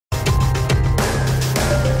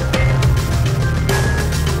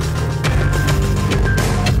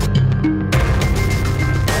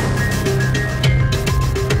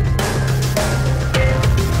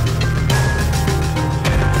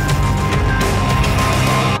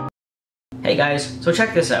Hey guys, so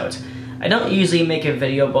check this out. I don't usually make a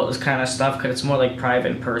video about this kind of stuff because it's more like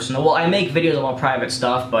private and personal. Well, I make videos about private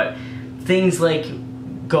stuff, but things like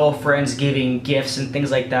girlfriends giving gifts and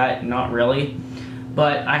things like that, not really.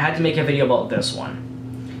 But I had to make a video about this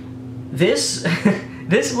one. This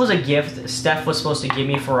this was a gift Steph was supposed to give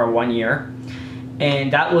me for a 1 year,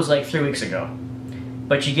 and that was like 3 weeks ago.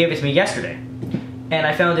 But she gave it to me yesterday. And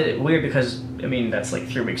I found it weird because, I mean, that's like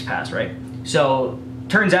 3 weeks past, right? So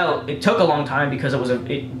turns out it took a long time because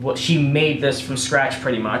she made this from scratch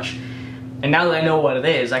pretty much. And now that I know what it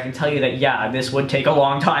is, I can tell you that, yeah, this would take a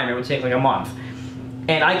long time. It would take like a month.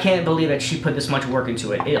 And I can't believe that she put this much work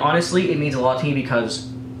into it. Honestly, it means a lot to me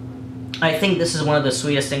because I think this is one of the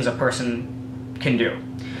sweetest things a person can do.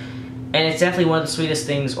 And it's definitely one of the sweetest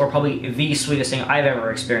things, or probably the sweetest thing I've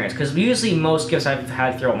ever experienced. Because usually most gifts I've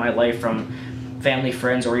had throughout my life from family,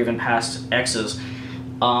 friends, or even past exes,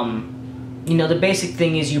 you know, the basic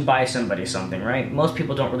thing is you buy somebody something, right? Most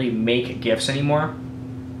people don't really make gifts anymore.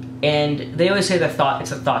 And they always say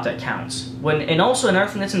it's a thought that counts. And also another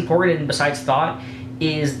thing that's important besides thought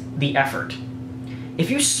is the effort. If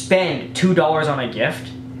you spend $2 on a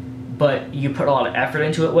gift, but you put a lot of effort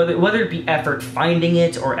into it, whether it be effort finding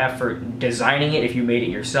it or effort designing it if you made it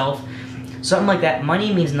yourself, something like that,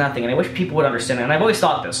 money means nothing. And I wish people would understand that. And I've always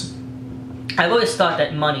thought this. I've always thought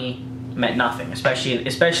that money meant nothing,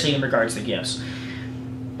 especially in regards to gifts.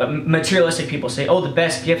 But materialistic people say, oh, the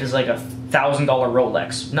best gift is like a $1,000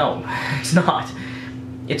 Rolex. No, it's not.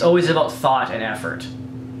 It's always about thought and effort,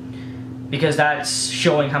 because that's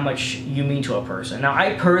showing how much you mean to a person. Now,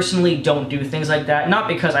 I personally don't do things like that, not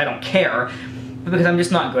because I don't care, but because I'm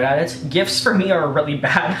just not good at it. Gifts for me are really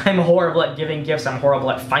bad. I'm horrible at giving gifts. I'm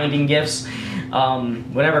horrible at finding gifts.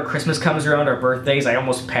 Whenever Christmas comes around or birthdays, I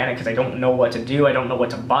almost panic because I don't know what to do. I don't know what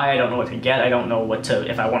to buy. I don't know what to get. I don't know what to,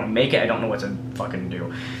 if I want to make it, I don't know what to fucking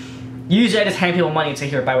do. Usually I just hand people money and say,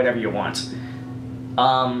 here, buy whatever you want.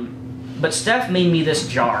 But Steph made me this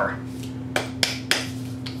jar.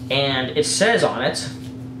 And it says on it,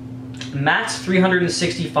 Matt's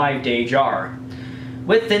 365-day jar.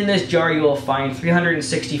 Within this jar you will find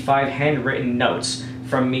 365 handwritten notes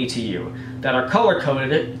from me to you that are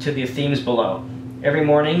color-coded to the themes below. Every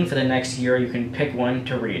morning for the next year you can pick one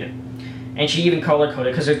to read. And she even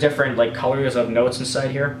color-coded, because there's different like colors of notes inside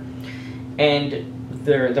here. And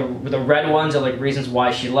the red ones are like reasons why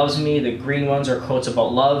she loves me, the green ones are quotes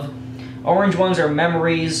about love, orange ones are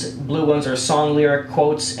memories, blue ones are song lyric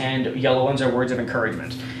quotes, and yellow ones are words of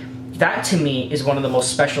encouragement. That to me is one of the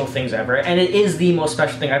most special things ever, and it is the most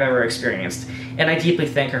special thing I've ever experienced. And I deeply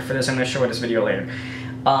thank her for this. I'm going to show her this video later.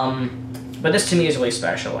 But this to me is really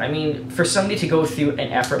special. I mean, for somebody to go through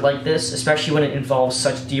an effort like this, especially when it involves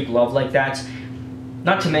such deep love like that,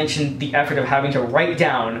 not to mention the effort of having to write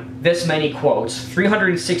down this many quotes,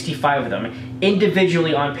 365 of them,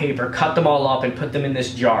 individually on paper, cut them all up and put them in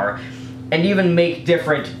this jar, and even make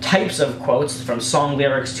different types of quotes, from song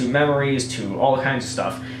lyrics to memories to all kinds of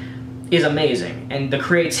stuff, is amazing. And the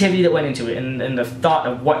creativity that went into it, and the thought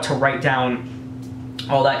of what to write down,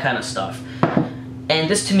 all that kind of stuff. And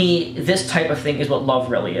this, to me, this type of thing is what love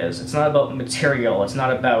really is. It's not about material, it's not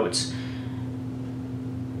about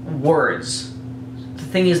words. The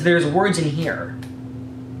thing is, there's words in here,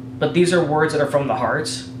 but these are words that are from the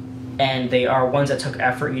heart, and they are ones that took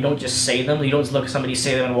effort. You don't just say them, you don't just look at somebody,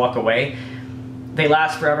 say them, and walk away. They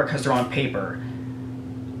last forever because they're on paper.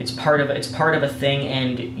 It's part of a thing,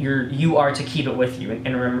 and you are to keep it with you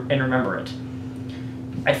and remember it.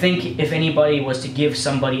 I think if anybody was to give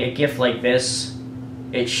somebody a gift like this,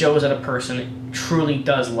 it shows that a person truly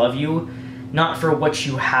does love you, not for what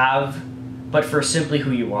you have, but for simply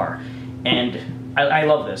who you are. And I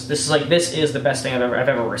love this. This is the best thing I've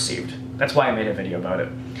ever received. That's why I made a video about it.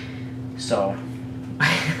 So,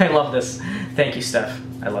 I love this. Thank you, Steph.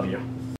 I love you.